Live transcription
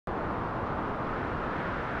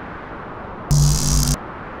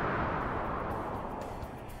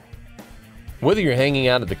Whether you're hanging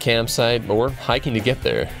out at the campsite or hiking to get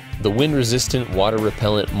there, the wind-resistant,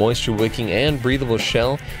 water-repellent, moisture-wicking, and breathable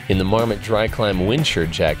shell in the Marmot DriClime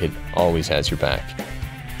Windshirt jacket always has your back.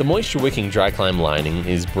 The moisture-wicking DriClime lining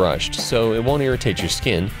is brushed, so it won't irritate your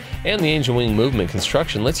skin, and the angel wing movement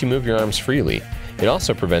construction lets you move your arms freely. It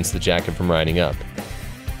also prevents the jacket from riding up.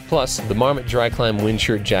 Plus, the Marmot DriClime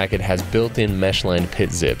Windshirt jacket has built-in mesh-lined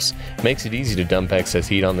pit zips, makes it easy to dump excess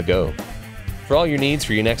heat on the go. For all your needs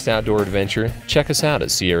for your next outdoor adventure, check us out at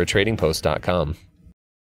SierraTradingPost.com.